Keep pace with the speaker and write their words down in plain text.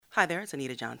Hi there, it's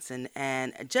Anita Johnson,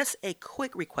 and just a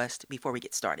quick request before we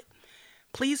get started.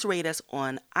 Please rate us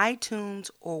on iTunes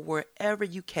or wherever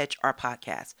you catch our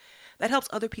podcast. That helps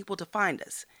other people to find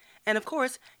us. And of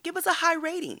course, give us a high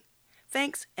rating.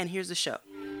 Thanks, and here's the show.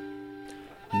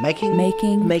 Making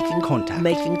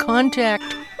contact.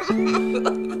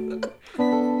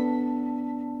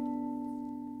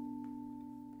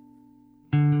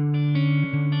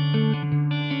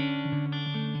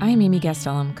 I'm Amy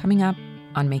Gastelum, coming up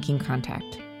on Making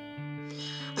Contact.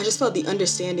 I just felt the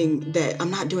understanding that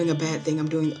I'm not doing a bad thing, I'm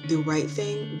doing the right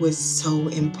thing was so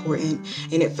important,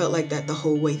 and it felt like that the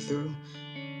whole way through.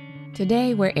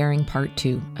 Today, we're airing part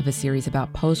 2 of a series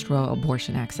about post-Roe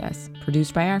abortion access,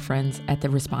 produced by our friends at the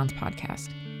Response podcast.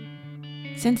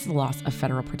 Since the loss of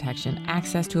federal protection,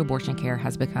 access to abortion care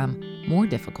has become more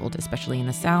difficult, especially in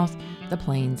the South, the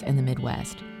Plains, and the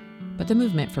Midwest. But the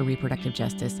movement for reproductive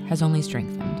justice has only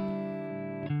strengthened.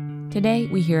 Today,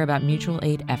 we hear about mutual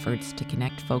aid efforts to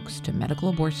connect folks to medical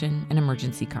abortion and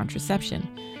emergency contraception.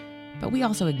 But we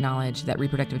also acknowledge that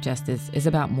reproductive justice is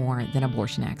about more than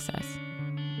abortion access.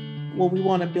 Well, we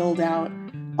want to build out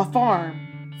a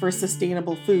farm for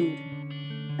sustainable food.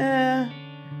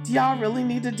 Do y'all really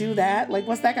need to do that? Like,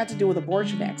 what's that got to do with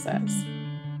abortion access?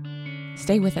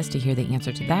 Stay with us to hear the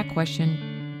answer to that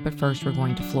question, but first we're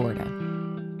going to Florida.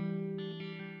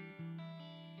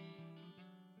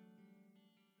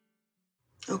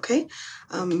 Okay,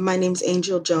 my name's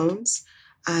Angel Jones.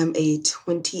 I'm a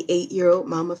 28-year-old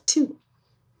mom of 2,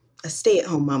 a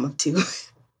stay-at-home mom of 2.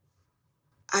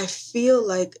 I feel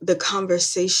like the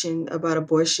conversation about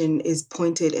abortion is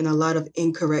pointed in a lot of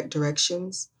incorrect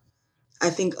directions. I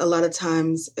think a lot of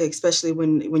times, especially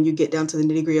when you get down to the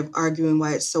nitty-gritty of arguing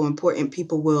why it's so important,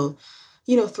 people will,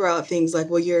 throw out things like,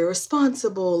 well, you're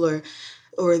irresponsible or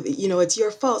it's your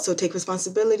fault, so take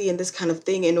responsibility and this kind of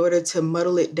thing in order to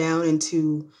muddle it down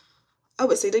into, I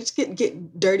would say, they just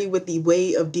get dirty with the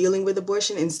way of dealing with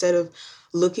abortion instead of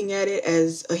looking at it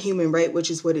as a human right,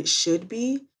 which is what it should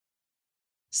be.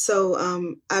 So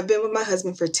I've been with my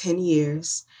husband for 10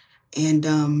 years. And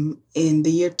in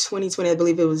the year 2020, I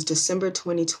believe it was December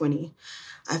 2020,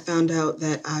 I found out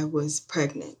that I was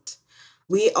pregnant.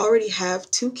 We already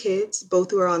have 2 kids,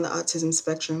 both who are on the autism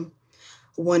spectrum,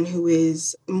 one who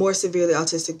is more severely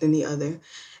autistic than the other.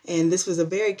 And this was a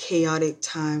very chaotic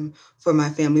time for my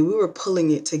family. We were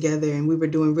pulling it together and we were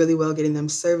doing really well getting them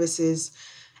services.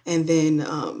 And then,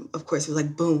 of course, it was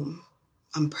like, boom,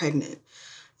 I'm pregnant.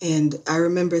 And I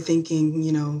remember thinking,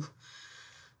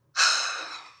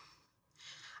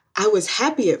 I was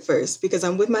happy at first because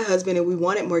I'm with my husband and we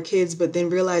wanted more kids, but then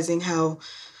realizing how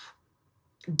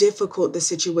difficult the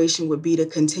situation would be to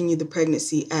continue the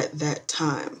pregnancy at that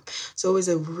time. So it was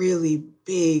a really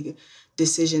big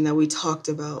decision that we talked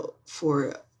about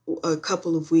for a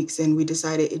couple of weeks, and we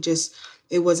decided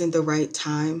it wasn't the right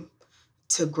time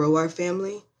to grow our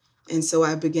family. And so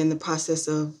I began the process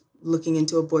of looking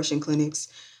into abortion clinics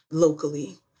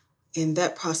locally. And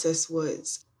that process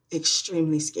was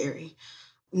extremely scary.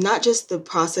 Not just the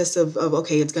process of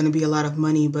okay, it's going to be a lot of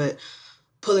money, but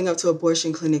pulling up to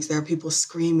abortion clinics, there are people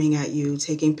screaming at you,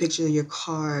 taking pictures of your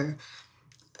car,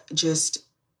 just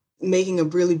making a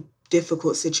really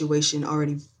difficult situation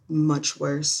already much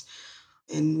worse.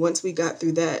 And once we got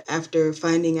through that, after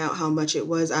finding out how much it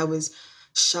was, I was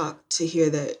shocked to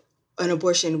hear that an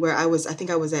abortion where I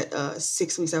think I was at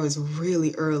 6 weeks, I was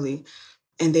really early.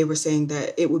 And they were saying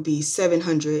that it would be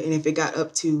 $700. And if it got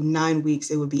up to 9 weeks,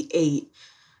 it would be $8.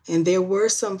 And there were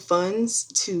some funds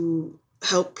to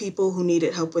help people who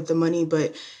needed help with the money,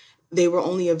 but they were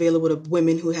only available to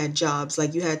women who had jobs.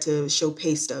 Like you had to show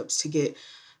pay stubs to get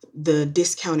the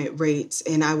discounted rates.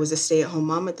 And I was a stay-at-home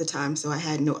mom at the time, so I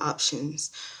had no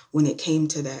options when it came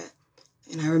to that.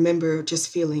 And I remember just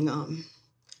feeling,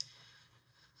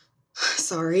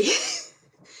 sorry.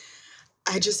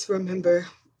 I just remember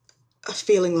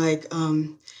feeling like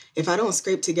if I don't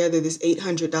scrape together this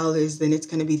 $800, then it's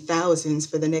going to be thousands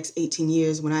for the next 18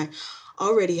 years when I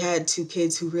already had 2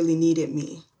 kids who really needed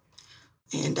me.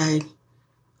 And I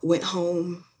went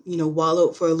home,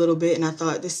 wallowed for a little bit, and I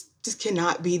thought this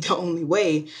cannot be the only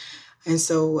way. And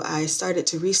so I started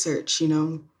to research,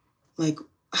 like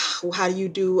how do you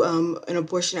do an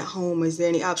abortion at home? Is there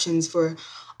any options for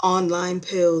online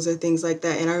pills or things like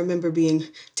that? And I remember being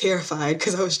terrified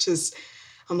because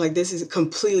I'm like, this is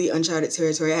completely uncharted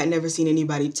territory. I had never seen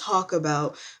anybody talk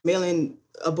about mail-in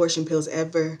abortion pills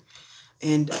ever.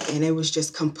 And it was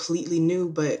just completely new.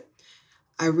 But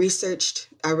I researched,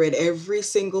 I read every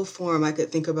single forum I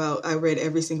could think about. I read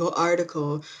every single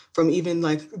article from even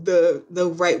like the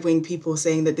right-wing people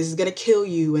saying that this is going to kill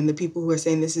you, and the people who are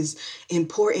saying this is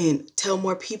important, tell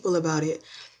more people about it.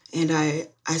 and I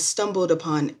stumbled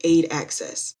upon Aid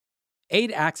Access.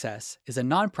 Aid Access is a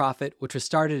nonprofit which was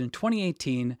started in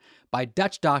 2018 by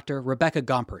Dutch doctor Rebecca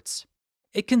Gompertz.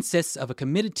 It consists of a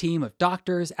committed team of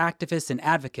doctors, activists, and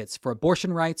advocates for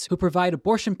abortion rights who provide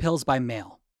abortion pills by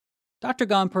mail. Dr.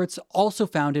 Gompertz also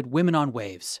founded Women on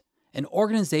Waves, an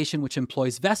organization which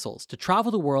employs vessels to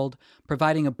travel the world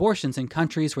providing abortions in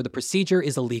countries where the procedure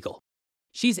is illegal.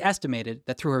 She's estimated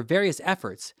that through her various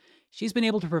efforts, she's been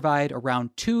able to provide around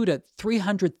 200,000 to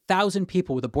 300,000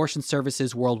 people with abortion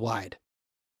services worldwide.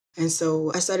 And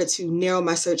so I started to narrow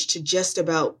my search to just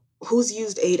about who's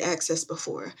used Aid Access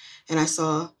before. And I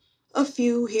saw a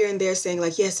few here and there saying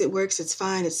like, yes, it works, it's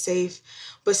fine, it's safe.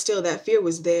 But still that fear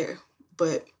was there.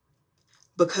 But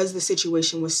because the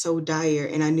situation was so dire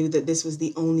and I knew that this was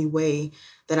the only way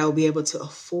that I would be able to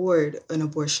afford an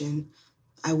abortion,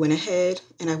 I went ahead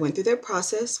and I went through their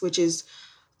process, which is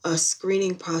a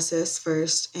screening process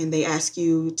first. And they ask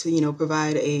you to,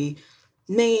 provide a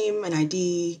name, an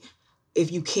ID.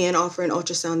 If you can offer an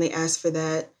ultrasound, they ask for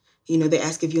that. They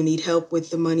ask if you need help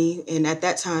with the money. And at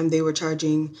that time, they were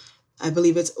charging, I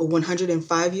believe it's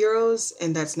 105 euros,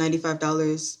 and that's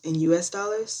 $95 in US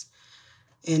dollars.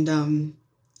 And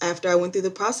after I went through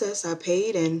the process, I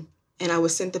paid, and I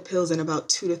was sent the pills in about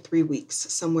 2 to 3 weeks,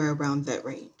 somewhere around that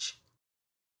range.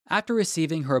 After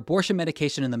receiving her abortion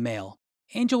medication in the mail,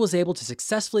 Angel was able to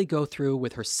successfully go through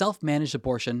with her self-managed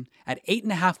abortion at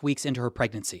 8.5 weeks into her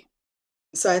pregnancy.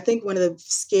 So I think one of the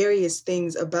scariest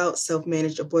things about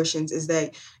self-managed abortions is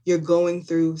that you're going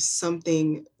through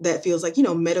something that feels like,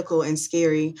 medical and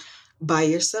scary by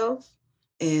yourself.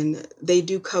 And they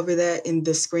do cover that in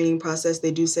the screening process.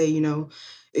 They do say,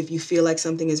 if you feel like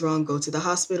something is wrong, go to the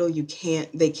hospital.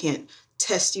 They can't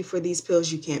test you for these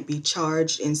pills. You can't be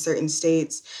charged in certain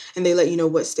states. And they let you know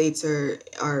what states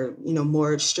are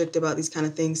more strict about these kind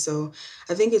of things. So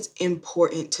I think it's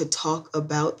important to talk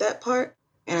about that part.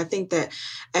 And I think that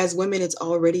as women, it's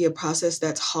already a process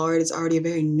that's hard. It's already a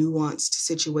very nuanced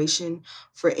situation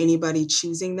for anybody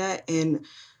choosing that. And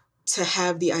to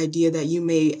have the idea that you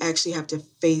may actually have to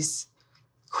face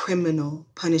criminal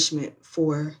punishment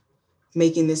for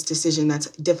making this decision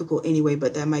that's difficult anyway,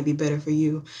 but that might be better for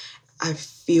you. I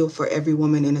feel for every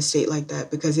woman in a state like that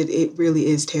because it really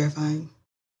is terrifying.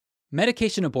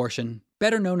 Medication abortion,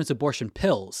 better known as abortion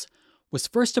pills, was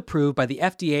first approved by the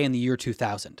FDA in the year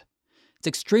 2000. It's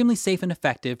extremely safe and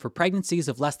effective for pregnancies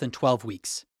of less than 12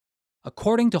 weeks.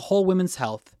 According to Whole Women's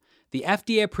Health, the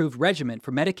FDA-approved regimen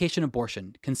for medication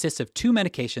abortion consists of 2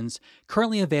 medications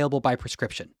currently available by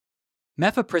prescription.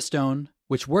 Mifepristone,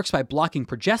 which works by blocking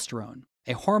progesterone,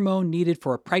 a hormone needed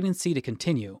for a pregnancy to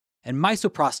continue, and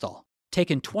misoprostol,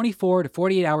 taken 24 to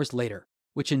 48 hours later,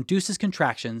 which induces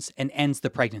contractions and ends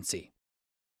the pregnancy.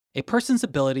 A person's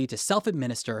ability to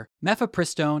self-administer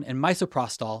mifepristone and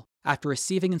misoprostol after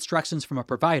receiving instructions from a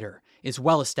provider is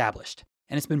well established,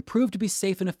 and it's been proved to be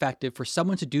safe and effective for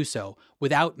someone to do so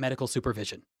without medical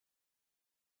supervision.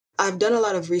 I've done a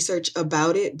lot of research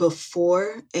about it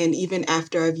before, and even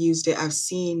after I've used it, I've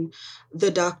seen the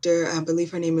doctor, I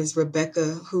believe her name is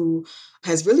Rebecca, who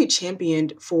has really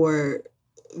championed for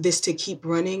this to keep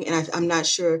running. And I'm not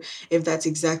sure if that's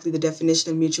exactly the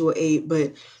definition of mutual aid,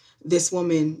 but this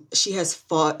woman, she has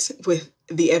fought with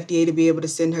the FDA to be able to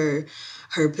send her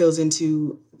pills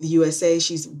into the USA.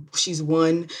 She's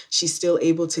won. She's still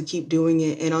able to keep doing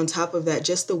it. And on top of that,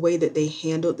 just the way that they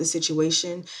handled the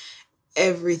situation,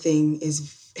 everything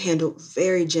is handled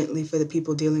very gently for the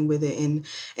people dealing with it.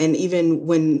 And even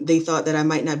when they thought that I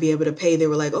might not be able to pay, they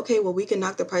were like, okay, well, we can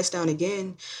knock the price down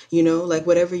again, like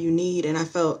whatever you need. And I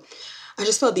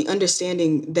just felt the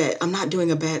understanding that I'm not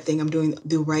doing a bad thing, I'm doing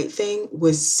the right thing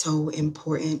was so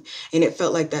important. And it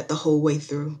felt like that the whole way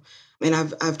through. And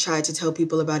I've tried to tell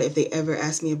people about it if they ever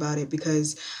ask me about it,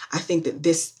 because I think that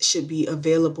this should be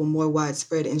available more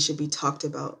widespread and should be talked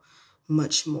about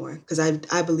much more, because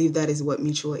I believe that is what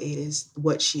mutual aid is,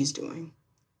 what she's doing.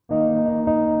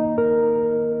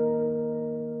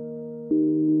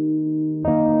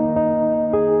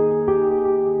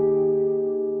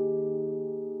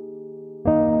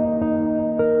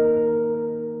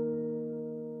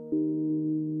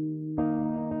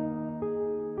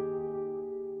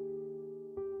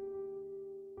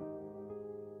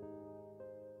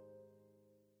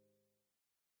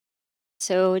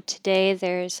 So today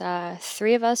there's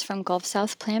 3 of us from Gulf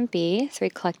South Plan B, 3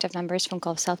 collective members from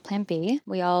Gulf South Plan B.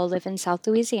 We all live in South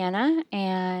Louisiana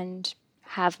and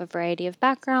have a variety of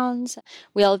backgrounds.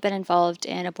 We all have been involved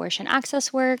in abortion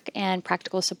access work and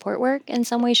practical support work in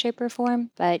some way, shape, or form,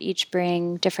 but each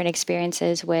bring different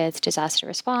experiences with disaster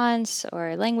response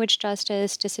or language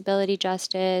justice, disability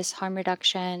justice, harm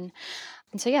reduction.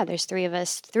 And so, yeah, there's three of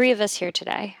us here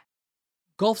today.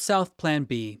 Gulf South Plan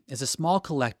B is a small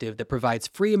collective that provides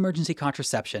free emergency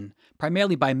contraception,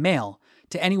 primarily by mail,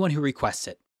 to anyone who requests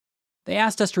it. They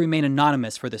asked us to remain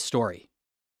anonymous for this story.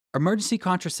 Emergency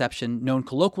contraception, known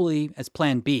colloquially as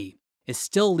Plan B, is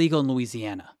still legal in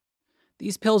Louisiana.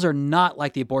 These pills are not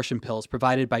like the abortion pills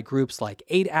provided by groups like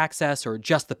Aid Access or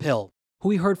Just the Pill, who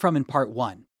we heard from in Part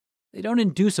 1. They don't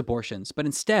induce abortions, but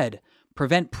instead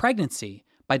prevent pregnancy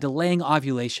by delaying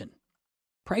ovulation.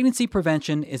 Pregnancy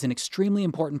prevention is an extremely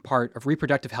important part of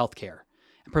reproductive health care,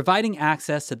 and providing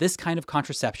access to this kind of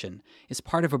contraception is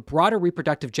part of a broader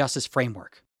reproductive justice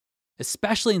framework.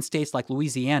 Especially in states like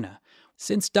Louisiana,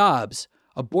 since Dobbs,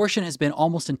 abortion has been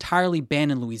almost entirely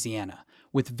banned in Louisiana,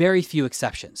 with very few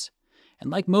exceptions. And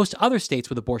like most other states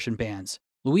with abortion bans,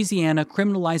 Louisiana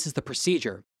criminalizes the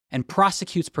procedure and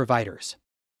prosecutes providers.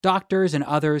 Doctors and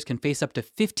others can face up to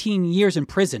 15 years in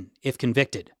prison if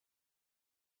convicted.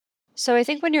 So I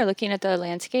think when you're looking at the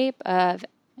landscape of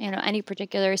any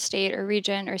particular state or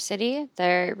region or city,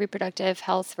 their reproductive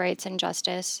health rights and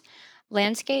justice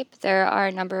landscape, there are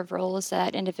a number of roles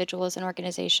that individuals and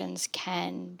organizations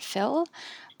can fill,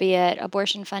 be it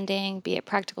abortion funding, be it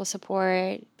practical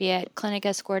support, be it clinic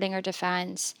escorting or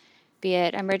defense, be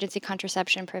it emergency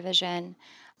contraception provision.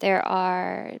 There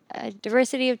are a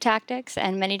diversity of tactics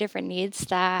and many different needs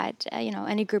that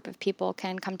any group of people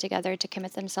can come together to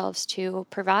commit themselves to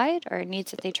provide, or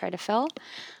needs that they try to fill.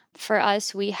 For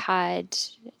us, we had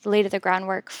laid the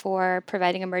groundwork for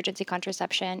providing emergency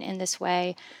contraception in this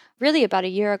way really about a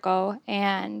year ago,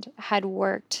 and had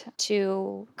worked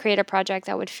to create a project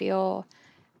that would feel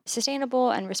sustainable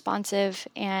and responsive,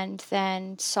 and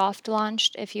then soft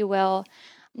launched, if you will,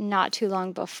 not too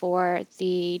long before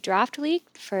the draft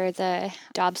leaked for the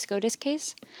Dobbs-SCOTUS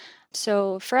case.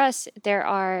 So for us, there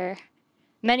are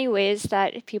many ways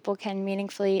that people can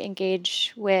meaningfully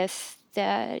engage with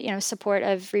the support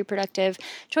of reproductive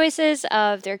choices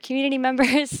of their community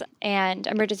members, and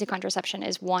emergency contraception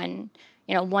is one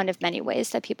of many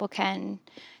ways that people can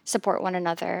support one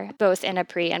another, both in a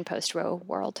pre- and post-Roe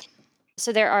world.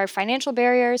 So there are financial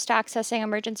barriers to accessing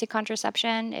emergency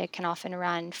contraception. It can often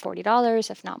run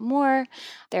 $40, if not more.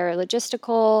 There are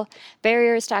logistical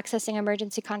barriers to accessing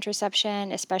emergency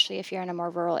contraception, especially if you're in a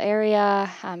more rural area,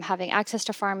 having access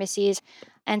to pharmacies.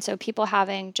 And so people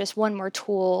having just one more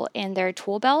tool in their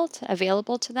tool belt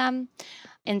available to them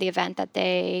in the event that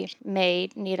they may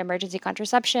need emergency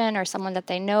contraception, or someone that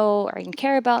they know or even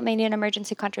care about may need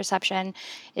emergency contraception,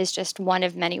 is just one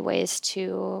of many ways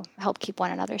to help keep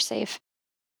one another safe.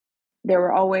 There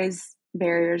were always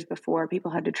barriers before.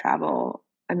 People had to travel.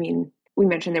 I mean, we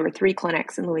mentioned there were 3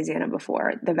 clinics in Louisiana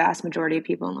before. The vast majority of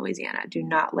people in Louisiana do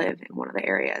not live in one of the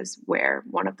areas where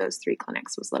one of those 3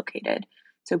 clinics was located.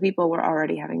 So people were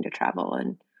already having to travel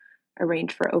and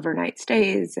arrange for overnight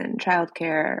stays and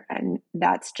childcare. And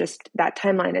that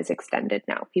timeline is extended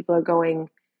now. People are going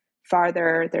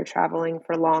farther, they're traveling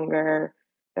for longer,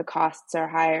 the costs are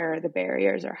higher, the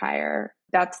barriers are higher.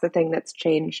 That's the thing that's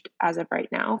changed as of right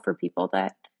now for people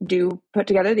that do put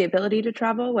together the ability to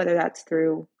travel, whether that's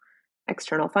through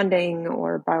external funding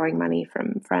or borrowing money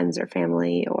from friends or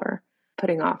family or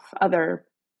putting off other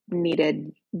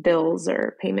needed bills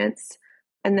or payments.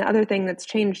 And the other thing that's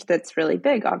changed that's really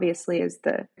big, obviously, is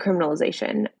the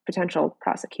criminalization. Potential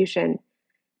prosecution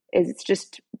is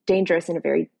just dangerous in a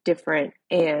very different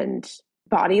and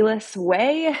bodiless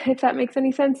way, if that makes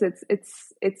any sense.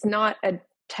 It's not a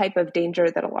type of danger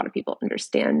that a lot of people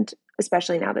understand,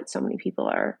 especially now that so many people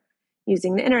are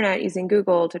using the internet, using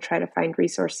Google to try to find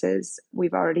resources.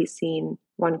 We've already seen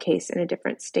one case in a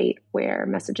different state where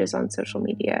messages on social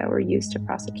media were used to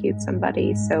prosecute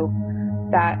somebody. So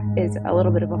that is a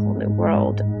little bit of a whole new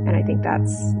world. And I think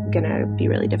that's going to be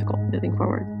really difficult moving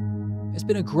forward. There's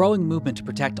been a growing movement to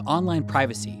protect online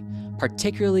privacy,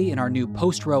 particularly in our new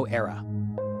post-Roe era.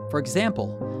 For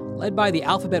example, led by the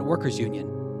Alphabet Workers Union,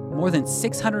 more than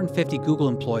 650 Google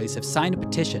employees have signed a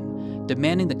petition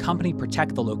demanding the company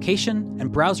protect the location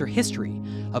and browser history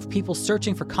of people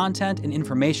searching for content and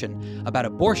information about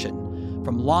abortion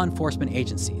from law enforcement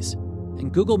agencies.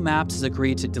 And Google Maps has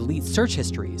agreed to delete search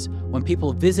histories when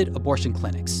people visit abortion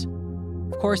clinics.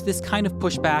 Of course, this kind of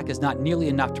pushback is not nearly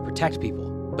enough to protect people,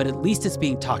 but at least it's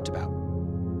being talked about.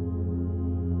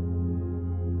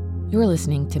 You're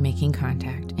listening to Making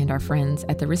Contact and our friends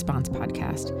at the Response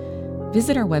Podcast.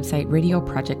 Visit our website,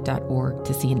 radioproject.org,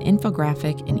 to see an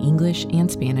infographic in English and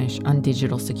Spanish on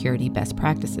digital security best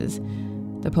practices.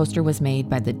 The poster was made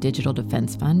by the Digital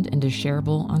Defense Fund and is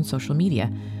shareable on social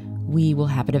media. We will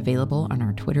have it available on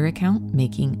our Twitter account,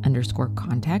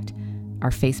 making_contact, our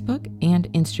Facebook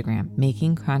and Instagram,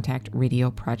 Making Contact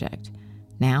Radio Project.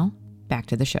 Now, back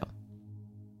to the show.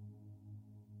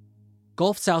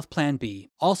 Gulf South Plan B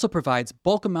also provides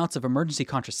bulk amounts of emergency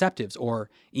contraceptives, or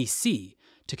EC,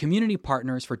 to community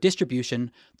partners for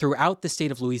distribution throughout the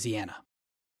state of Louisiana.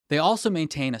 They also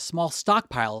maintain a small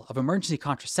stockpile of emergency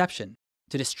contraception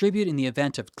to distribute in the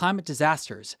event of climate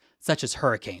disasters such as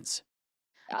hurricanes.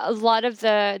 A lot of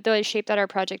the shape that our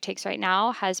project takes right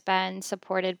now has been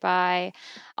supported by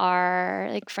our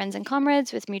friends and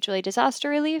comrades with Mutual Aid Disaster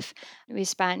Relief. We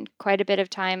spent quite a bit of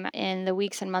time in the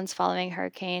weeks and months following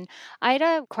Hurricane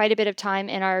Ida, quite a bit of time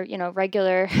in our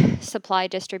regular supply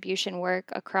distribution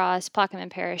work across Plaquemine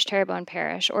Parish, Terrebonne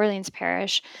Parish, Orleans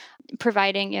Parish,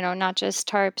 providing, not just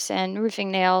tarps and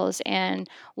roofing nails and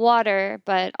water,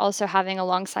 but also having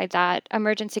alongside that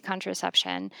emergency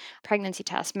contraception, pregnancy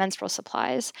tests, menstrual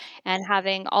supplies, and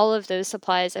having all of those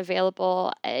supplies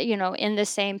available, in the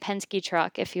same Penske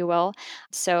truck, if you will.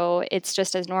 So it's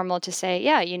just as normal to say,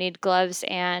 yeah, you need gloves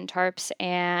and tarps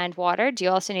and water. Do you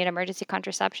also need emergency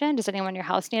contraception? Does anyone in your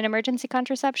house need emergency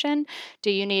contraception? Do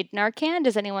you need Narcan?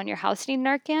 Does anyone in your house need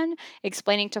Narcan?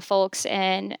 Explaining to folks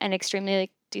in an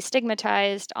extremely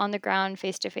destigmatized, on the ground,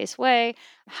 face-to-face way,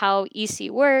 how EC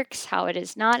works, how it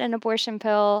is not an abortion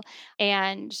pill,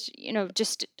 and,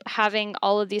 just having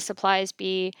all of these supplies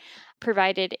be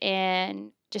provided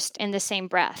in the same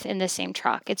breath, in the same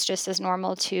truck. It's just as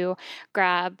normal to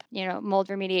grab, mold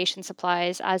remediation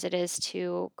supplies as it is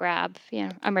to grab,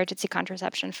 emergency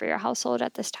contraception for your household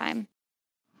at this time.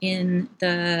 In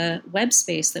the web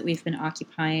space that we've been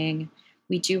occupying,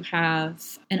 we do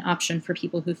have an option for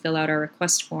people who fill out our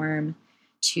request form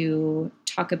to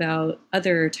talk about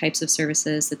other types of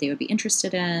services that they would be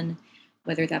interested in,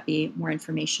 whether that be more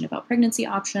information about pregnancy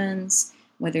options,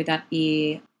 whether that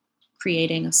be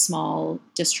creating a small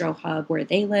distro hub where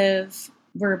they live.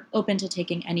 We're open to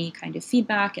taking any kind of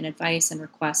feedback and advice and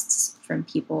requests from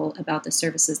people about the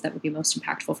services that would be most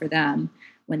impactful for them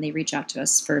when they reach out to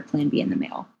us for Plan B in the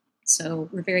mail. So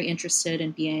we're very interested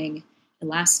in being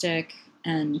elastic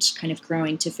and kind of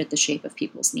growing to fit the shape of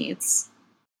people's needs.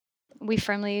 We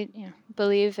firmly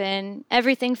believe in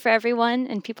everything for everyone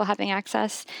and people having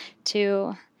access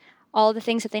to all the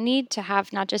things that they need to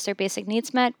have not just their basic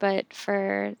needs met, but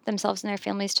for themselves and their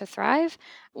families to thrive.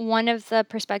 One of the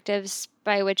perspectives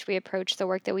by which we approach the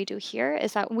work that we do here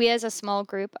is that we as a small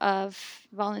group of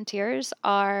volunteers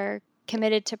are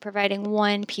committed to providing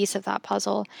one piece of that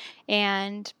puzzle.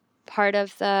 And part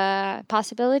of the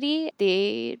possibility,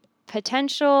 the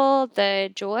potential, the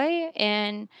joy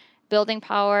in building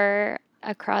power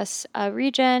across a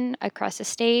region, across a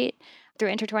state, through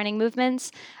intertwining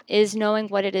movements, is knowing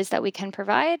what it is that we can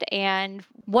provide and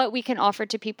what we can offer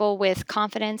to people with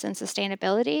confidence and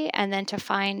sustainability, and then to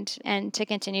find and to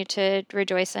continue to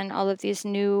rejoice in all of these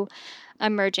new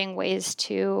emerging ways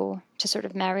to sort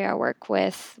of marry our work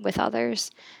with others,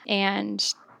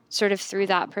 and sort of through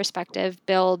that perspective,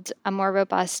 build a more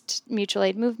robust mutual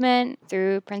aid movement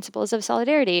through principles of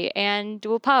solidarity and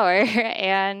dual power.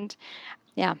 And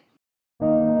yeah.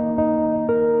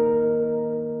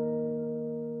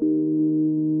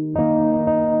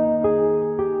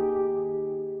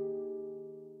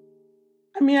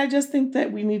 I just think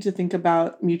that we need to think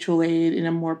about mutual aid in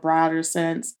a more broader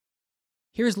sense.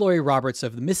 Here's Lori Roberts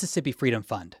of the Mississippi Freedom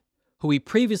Fund, who we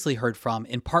previously heard from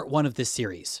in part 1 of this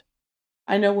series.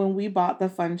 I know when we bought the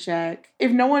Fun Shack,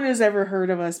 if no one has ever heard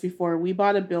of us before, we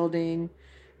bought a building.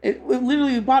 We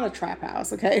literally bought a trap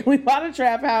house, okay? We bought a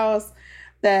trap house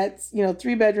that's,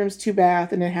 3 bedrooms, 2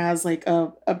 bath, and it has like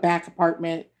a back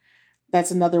apartment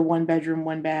that's another 1 bedroom,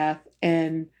 1 bath.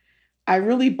 And I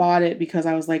really bought it because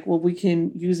I was like, well, we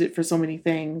can use it for so many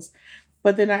things.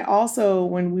 But then I also,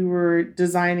 when we were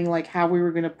designing like how we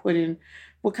were going to put in,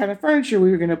 what kind of furniture we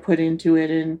were going to put into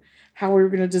it and how we were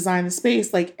going to design the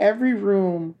space, like every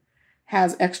room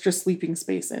has extra sleeping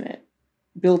space in it,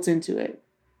 built into it.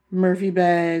 Murphy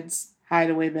beds,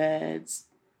 hideaway beds,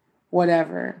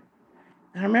 whatever.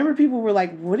 And I remember people were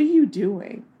like, what are you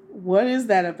doing? What is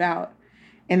that about?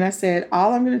 And I said,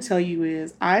 all I'm going to tell you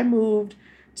is I moved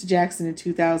to Jackson in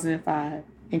 2005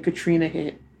 and Katrina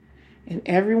hit. And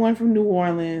everyone from New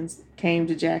Orleans came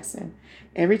to Jackson.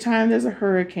 Every time there's a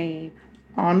hurricane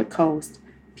on the coast,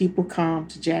 people come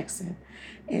to Jackson.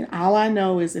 And all I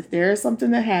know is if there is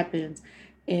something that happens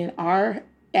and our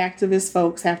activist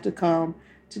folks have to come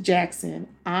to Jackson,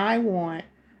 I want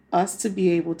us to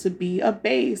be able to be a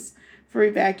base for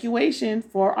evacuation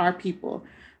for our people.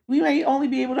 We may only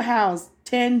be able to house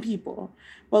 10 people,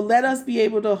 but let us be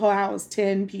able to house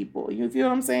 10 people. You feel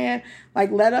what I'm saying?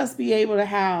 Like, let us be able to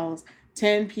house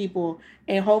 10 people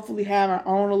and hopefully have our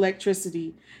own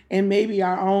electricity and maybe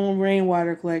our own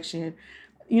rainwater collection.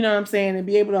 you know what I'm saying, and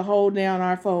be able to hold down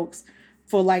our folks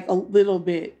for like a little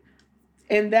bit.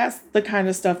 And that's the kind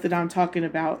of stuff that I'm talking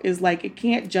about, is like, it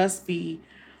can't just be,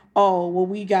 oh, well,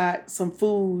 we got some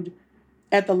food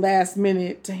at the last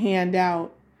minute to hand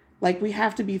out. Like, we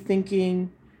have to be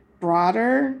thinking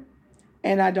broader.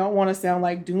 And I don't want to sound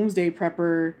like doomsday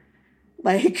prepper,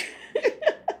 like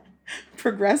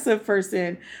progressive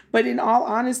person. But in all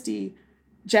honesty,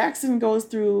 Jackson goes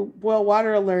through boil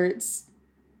water alerts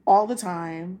all the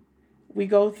time. We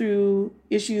go through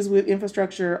issues with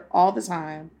infrastructure all the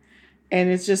time. And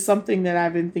it's just something that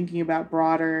I've been thinking about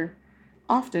broader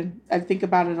often. I think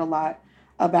about it a lot,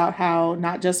 about how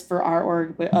not just for our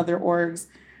org, but other orgs,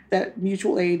 that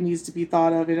mutual aid needs to be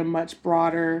thought of in a much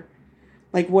broader,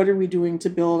 like, what are we doing to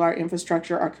build our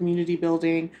infrastructure, our community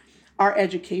building, our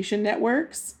education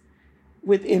networks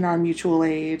within our mutual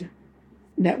aid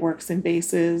networks and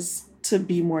bases to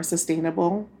be more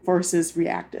sustainable versus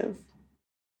reactive.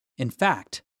 In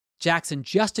fact, Jackson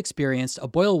just experienced a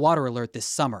boil water alert this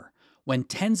summer, when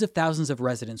tens of thousands of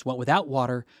residents went without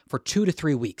water for 2 to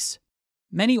 3 weeks.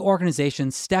 Many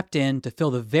organizations stepped in to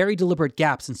fill the very deliberate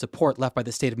gaps in support left by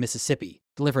the state of Mississippi,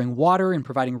 delivering water and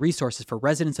providing resources for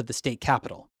residents of the state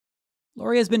capital.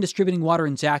 Lori has been distributing water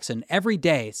in Jackson every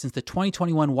day since the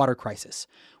 2021 water crisis,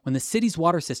 when the city's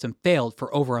water system failed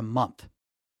for over a month.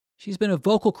 She's been a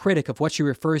vocal critic of what she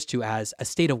refers to as a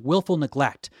state of willful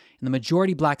neglect in the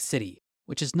majority black city,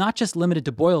 which is not just limited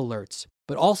to boil alerts,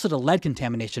 but also to lead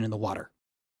contamination in the water.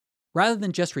 Rather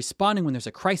than just responding when there's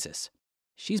a crisis,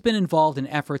 she's been involved in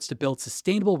efforts to build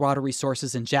sustainable water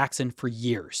resources in Jackson for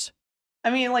years. I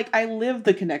mean, like, I live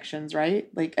the connections, right?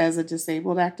 Like, as a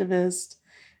disabled activist,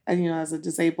 and, as a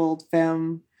disabled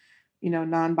femme,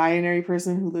 non-binary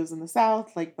person who lives in the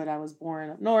South, like, but I was born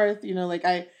up north, like,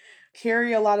 I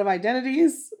carry a lot of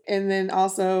identities. And then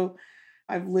also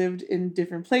I've lived in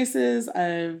different places.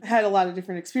 I've had a lot of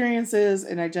different experiences,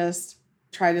 and I just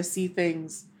try to see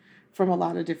things from a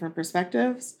lot of different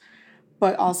perspectives,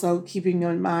 but also keeping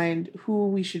in mind who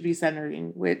we should be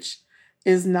centering, which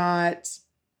is not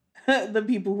the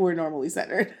people who are normally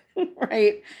centered,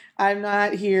 right? I'm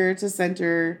not here to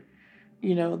center,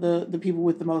 the people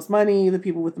with the most money, the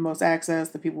people with the most access,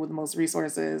 the people with the most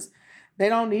resources. They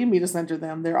don't need me to center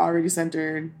them. They're already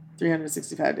centered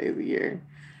 365 days a year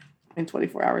and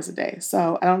 24 hours a day.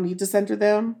 So I don't need to center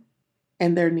them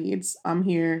and their needs. I'm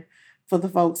here for the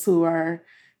folks who are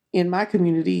in my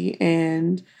community.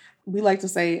 And we like to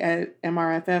say at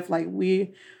MRFF, like,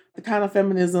 the kind of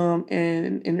feminism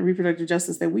and reproductive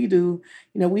justice that we do,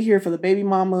 we here for the baby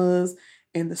mamas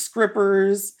and the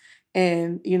scrippers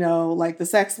and, like, the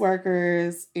sex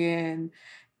workers and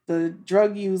the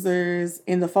drug users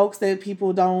and the folks that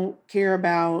people don't care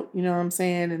about, you know what I'm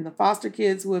saying? And the foster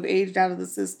kids who have aged out of the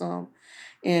system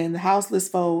and the houseless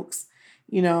folks,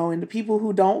 and the people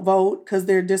who don't vote because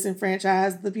they're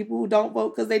disenfranchised, the people who don't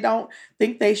vote because they don't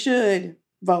think they should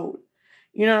vote.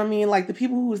 You know what I mean? Like, the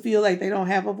people who feel like they don't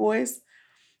have a voice,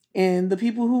 and the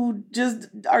people who just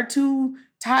are too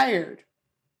tired.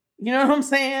 You know what I'm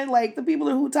saying? Like, the people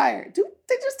who are tired.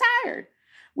 They're just tired.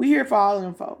 We here for all of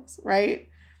them folks, right?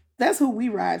 That's who we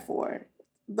ride for.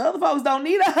 The other folks don't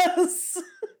need us.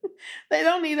 They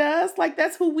don't need us. Like,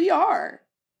 that's who we are.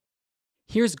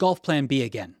 Here's Gulf Plan B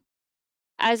again.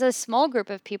 As a small group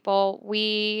of people,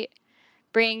 we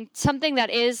bring something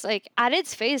that is, like, at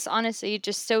its face, honestly,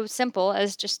 just so simple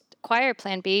as just acquire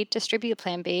Plan B, distribute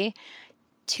Plan B,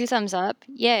 2 thumbs up,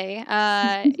 yay.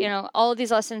 All of these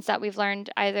lessons that we've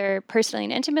learned either personally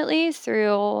and intimately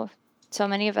through so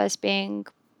many of us being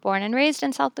born and raised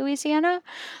in South Louisiana,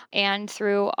 and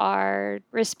through our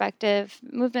respective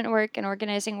movement work and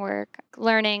organizing work,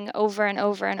 learning over and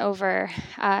over and over.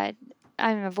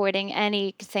 I'm avoiding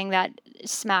anything that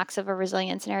smacks of a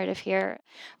resilience narrative here.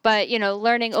 But,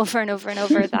 learning over and over and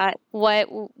over that what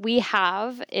we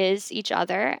have is each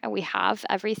other, and we have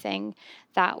everything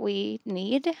that we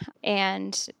need.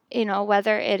 And,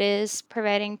 whether it is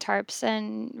providing tarps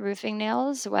and roofing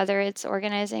nails, whether it's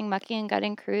organizing mucking and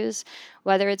gutting crews,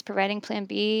 whether it's providing Plan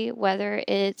B, whether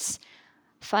it's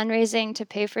fundraising to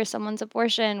pay for someone's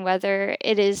abortion, whether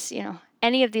it is,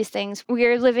 any of these things, we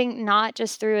are living not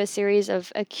just through a series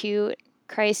of acute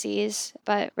crises,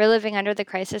 but we're living under the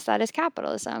crisis that is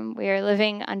capitalism. We are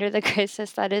living under the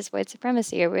crisis that is white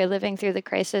supremacy, or we're living through the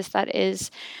crisis that is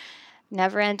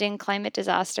never-ending climate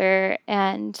disaster.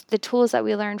 And the tools that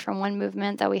we learn from one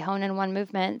movement, that we hone in one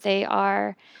movement, they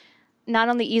are not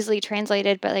only easily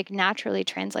translated, but, like, naturally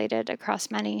translated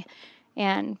across many.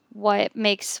 And what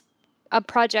makes a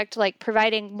project like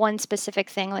providing one specific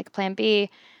thing like Plan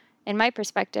B, in my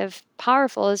perspective,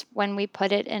 powerful is when we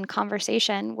put it in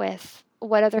conversation with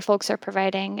what other folks are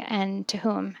providing and to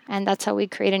whom. And that's how we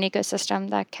create an ecosystem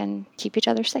that can keep each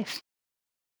other safe.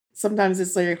 Sometimes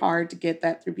it's very hard to get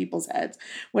that through people's heads.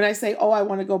 When I say, oh, I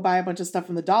want to go buy a bunch of stuff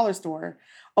from the dollar store,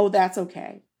 oh, that's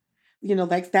okay.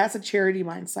 Like that's a charity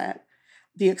mindset.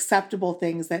 The acceptable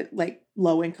things that like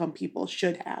low income people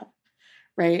should have,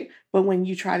 right? But when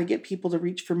you try to get people to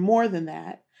reach for more than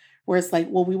that, where it's like,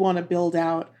 well, we want to build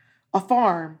out a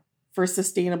farm for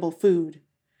sustainable food.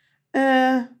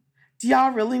 Do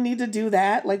y'all really need to do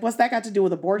that? Like, what's that got to do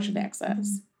with abortion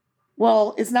access?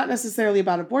 Well, it's not necessarily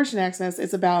about abortion access.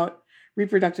 It's about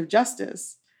reproductive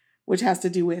justice, which has to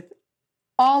do with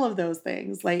all of those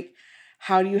things. Like,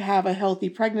 how do you have a healthy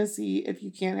pregnancy if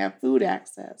you can't have food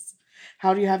access?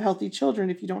 How do you have healthy children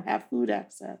if you don't have food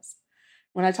access?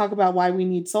 When I talk about why we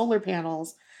need solar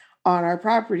panels on our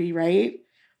property, right?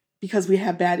 Because we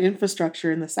have bad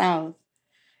infrastructure in the South,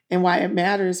 and why it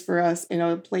matters for us in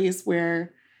a place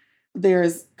where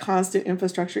there's constant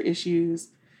infrastructure issues,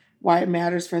 why it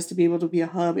matters for us to be able to be a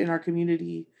hub in our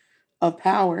community of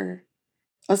power,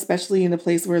 especially in a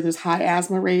place where there's high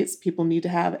asthma rates. People need to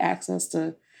have access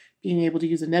to being able to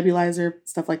use a nebulizer,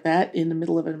 stuff like that in the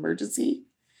middle of an emergency,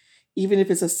 even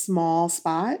if it's a small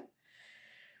spot.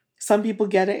 Some people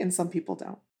get it and some people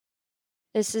don't.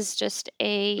 This is just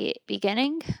a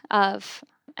beginning of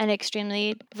an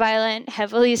extremely violent,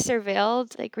 heavily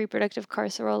surveilled, like reproductive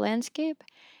carceral landscape.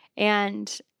 And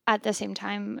at the same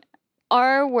time,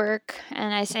 our work,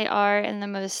 and I say our in the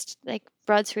most like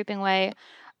broad sweeping way,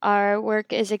 our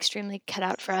work is extremely cut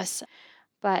out for us.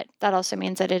 But that also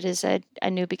means that it is a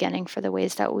new beginning for the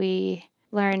ways that we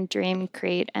learn, dream,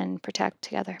 create, and protect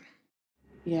together.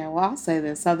 Yeah, well, I'll say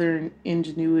that Southern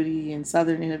ingenuity and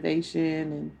Southern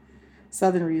innovation and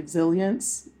Southern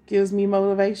resilience gives me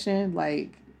motivation.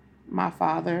 Like my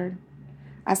father,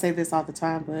 I say this all the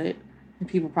time, but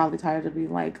people probably tired of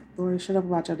being like, Lori, shut up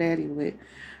about your daddy. But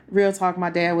real talk, my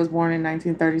dad was born in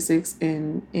 1936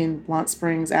 in Blunt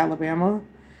Springs, Alabama.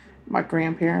 My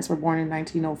grandparents were born in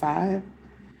 1905.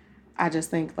 I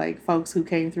just think like folks who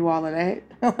came through all of that,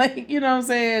 like, you know what I'm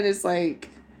saying? It's like,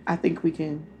 I think we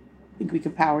can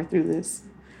power through this.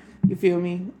 You feel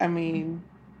me? I mean,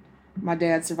 my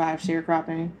dad survived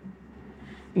sharecropping,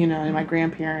 and my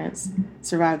grandparents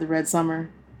survived the Red Summer.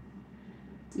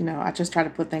 I just try to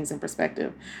put things in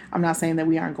perspective. I'm not saying that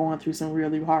we aren't going through some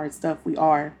really hard stuff. We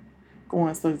are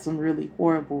going through some really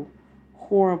horrible,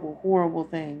 horrible, horrible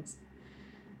things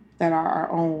that are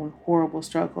our own horrible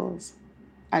struggles.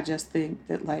 I just think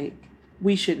that, like,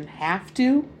 we shouldn't have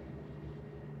to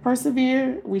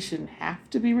persevere. We shouldn't have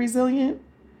to be resilient.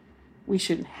 We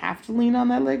shouldn't have to lean on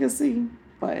that legacy.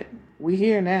 But we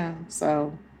here now.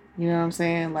 So, you know what I'm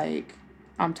saying? Like,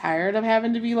 I'm tired of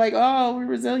having to be like, oh, we're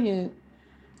resilient.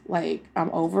 Like, I'm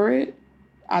over it.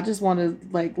 I just want to,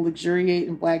 like, luxuriate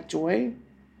in Black joy.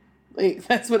 Like,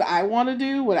 that's what I want to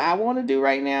do. What I want to do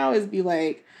right now is be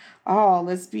like, oh,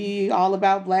 let's be all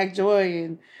about Black joy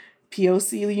and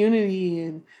POC unity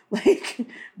and, like,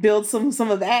 build some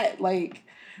of that. Like,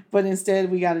 but instead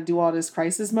we got to do all this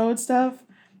crisis mode stuff.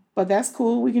 But that's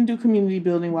cool. We can do community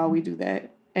building while we do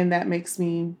that. And that makes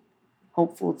me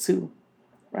hopeful too,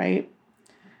 right?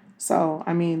 So,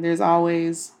 I mean, there's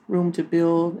always room to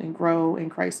build and grow in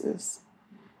crisis.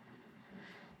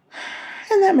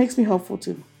 And that makes me hopeful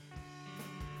too.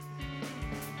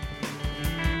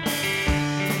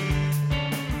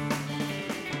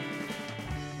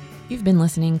 You've been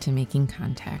listening to Making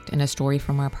Contact and a story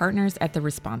from our partners at the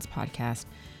Response Podcast.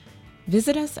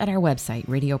 Visit us at our website,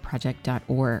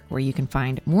 radioproject.org, where you can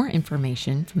find more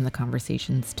information from the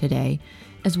conversations today,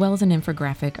 as well as an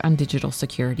infographic on digital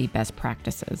security best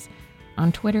practices.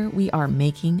 On Twitter, we are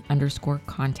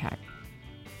making_contact.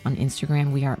 On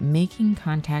Instagram, we are Making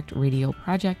Contact Radio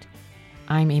Project.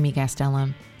 I'm Amy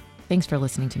Gastelum. Thanks for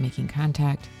listening to Making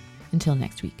Contact. Until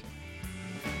next week.